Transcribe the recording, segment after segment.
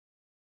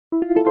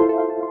Welcome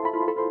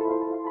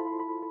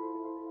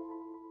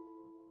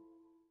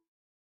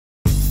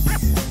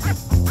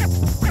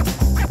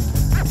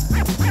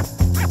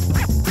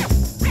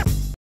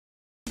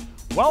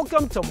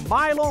to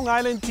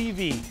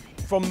MyLITV.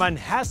 From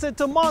Manhasset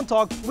to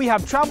Montauk, we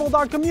have traveled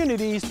our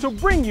communities to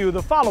bring you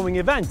the following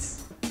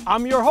events.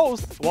 I'm your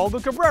host, Waldo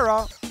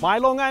Cabrera.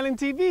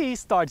 MyLITV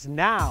starts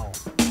now.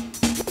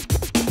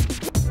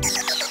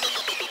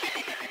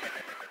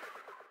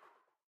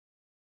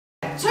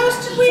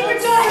 Toast to Queen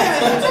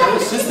Victoria!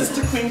 Toast! This is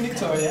to Queen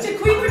Victoria. To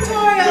Queen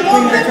Victoria!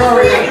 Queen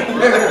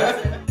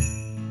Victoria!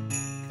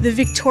 The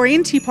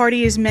Victorian Tea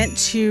Party is meant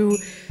to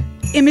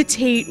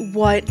imitate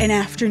what an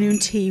afternoon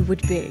tea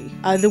would be.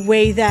 The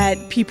way that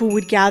people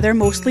would gather,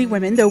 mostly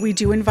women, though we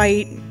do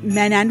invite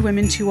men and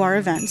women to our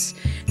events.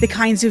 The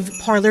kinds of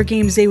parlor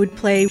games they would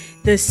play,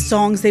 the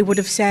songs they would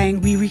have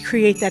sang, we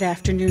recreate that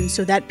afternoon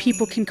so that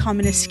people can come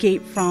and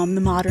escape from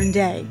the modern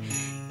day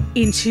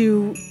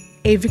into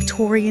a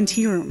Victorian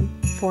tea room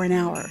for an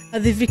hour.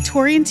 The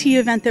Victorian tea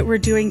event that we're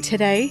doing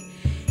today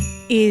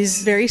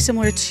is very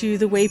similar to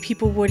the way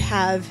people would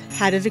have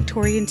had a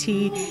Victorian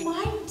tea. Oh,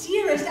 my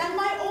dearest and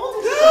my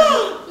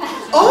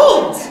oldest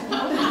Old!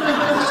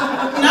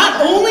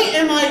 Not only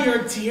am I your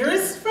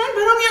dearest friend,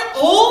 but I'm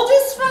your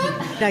oldest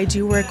friend. I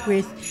do work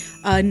with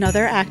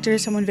another actor,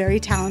 someone very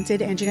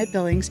talented, Anjanette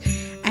Billings,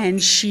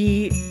 and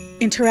she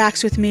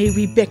interacts with me.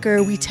 We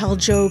bicker, we tell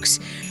jokes,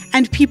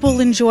 and people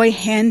enjoy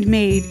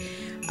handmade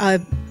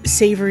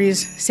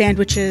savories,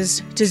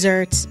 sandwiches,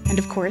 desserts, and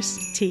of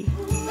course, tea.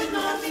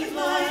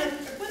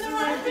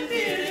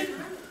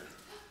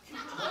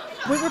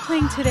 What we're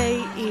playing today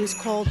is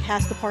called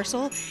Pass the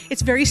Parcel.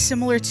 It's very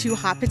similar to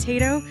hot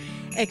potato,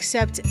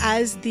 except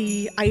as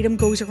the item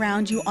goes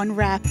around, you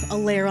unwrap a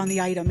layer on the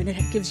item and it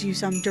gives you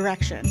some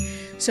direction.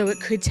 So it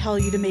could tell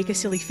you to make a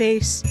silly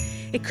face,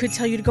 it could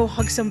tell you to go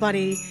hug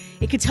somebody,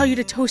 it could tell you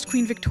to toast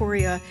Queen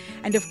Victoria,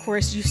 and of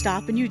course you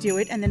stop and you do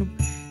it, and then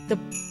the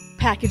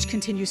package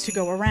continues to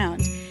go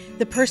around.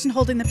 The person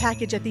holding the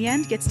package at the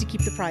end gets to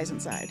keep the prize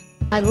inside.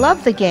 I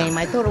love the game.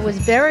 I thought it was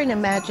very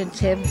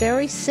imaginative,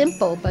 very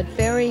simple, but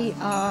very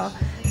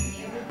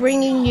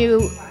bringing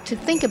you to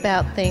think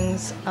about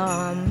things,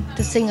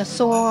 to sing a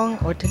song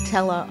or to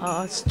tell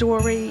a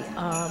story,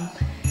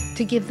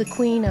 to give the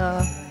Queen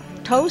a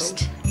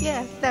toast.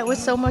 Yeah, that was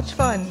so much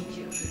fun.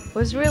 It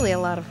was really a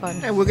lot of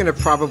fun. And we're going to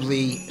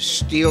probably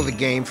steal the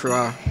game for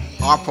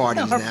our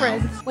parties now.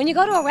 Friends. When you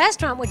go to a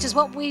restaurant, which is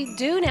what we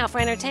do now for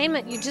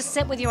entertainment, you just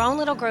sit with your own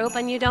little group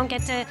and you don't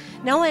get to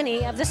know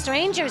any of the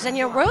strangers in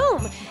your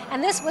room.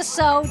 And this was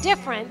so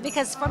different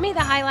because for me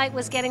the highlight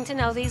was getting to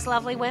know these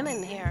lovely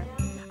women here.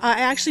 I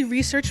actually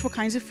researched what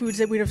kinds of foods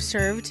that we'd have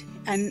served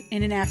and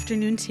in an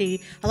afternoon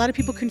tea. A lot of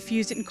people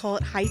confuse it and call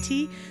it high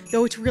tea,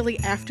 though it's really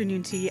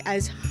afternoon tea,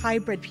 as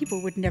high-bred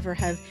people would never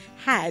have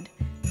had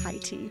high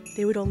tea.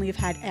 They would only have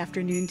had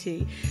afternoon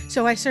tea.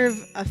 So I serve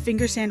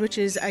finger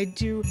sandwiches. I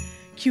do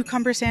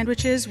cucumber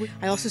sandwiches.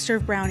 I also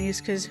serve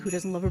brownies, because who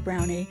doesn't love a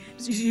brownie?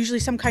 It's usually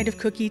some kind of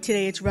cookie.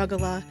 Today it's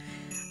rugelach.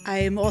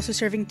 I'm also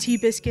serving tea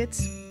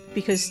biscuits,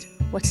 because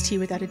what's tea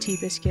without a tea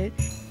biscuit?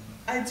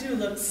 I do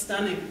look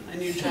stunning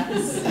in your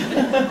dress.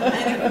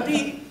 And it would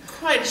be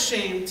quite a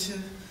shame to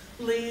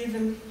leave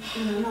and,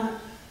 not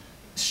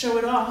show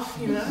it off,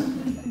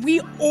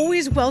 We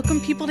always welcome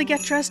people to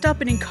get dressed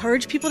up and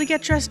encourage people to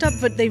get dressed up,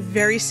 but they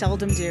very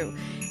seldom do.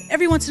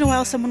 Every once in a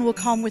while someone will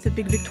come with a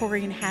big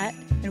Victorian hat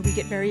and we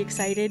get very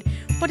excited,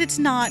 but it's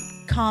not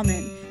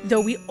common. Though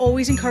we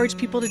always encourage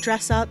people to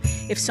dress up.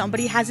 If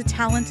somebody has a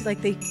talent,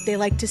 like they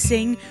like to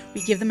sing,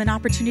 we give them an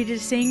opportunity to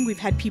sing. We've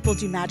had people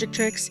do magic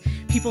tricks,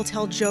 people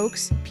tell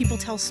jokes, people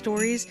tell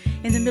stories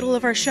in the middle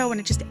of our show, and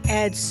it just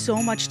adds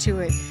so much to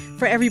it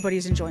for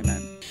everybody's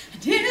enjoyment.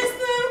 It is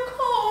the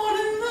chord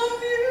in the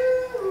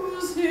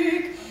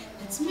music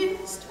that's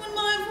missed when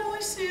my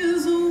voice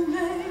is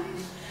away.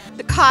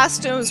 The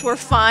costumes were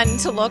fun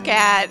to look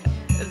at,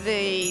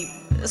 the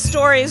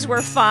stories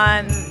were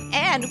fun,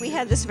 and we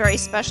had this very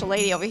special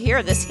lady over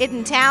here, this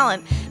hidden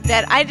talent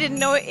that I didn't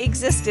know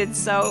existed,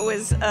 so it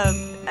was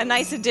a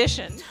nice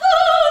addition. Only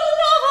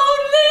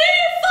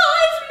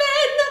 5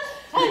 men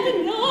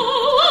and no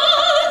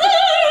other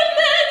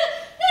men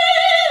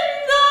in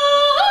the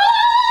world.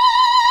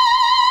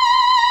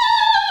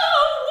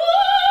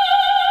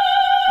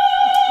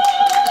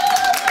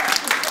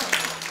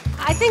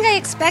 I think I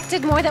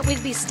expected more that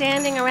we'd be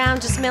standing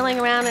around, just milling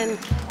around and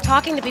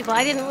talking to people.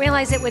 I didn't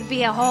realize it would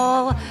be a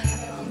whole,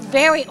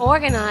 very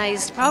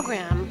organized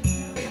program.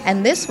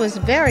 And this was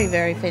very,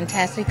 very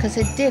fantastic because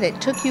it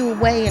took you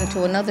away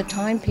into another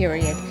time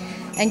period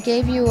and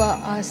gave you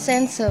a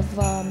sense of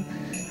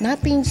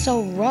not being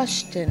so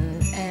rushed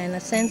and a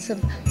sense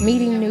of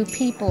meeting new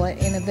people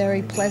in a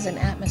very pleasant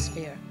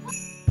atmosphere.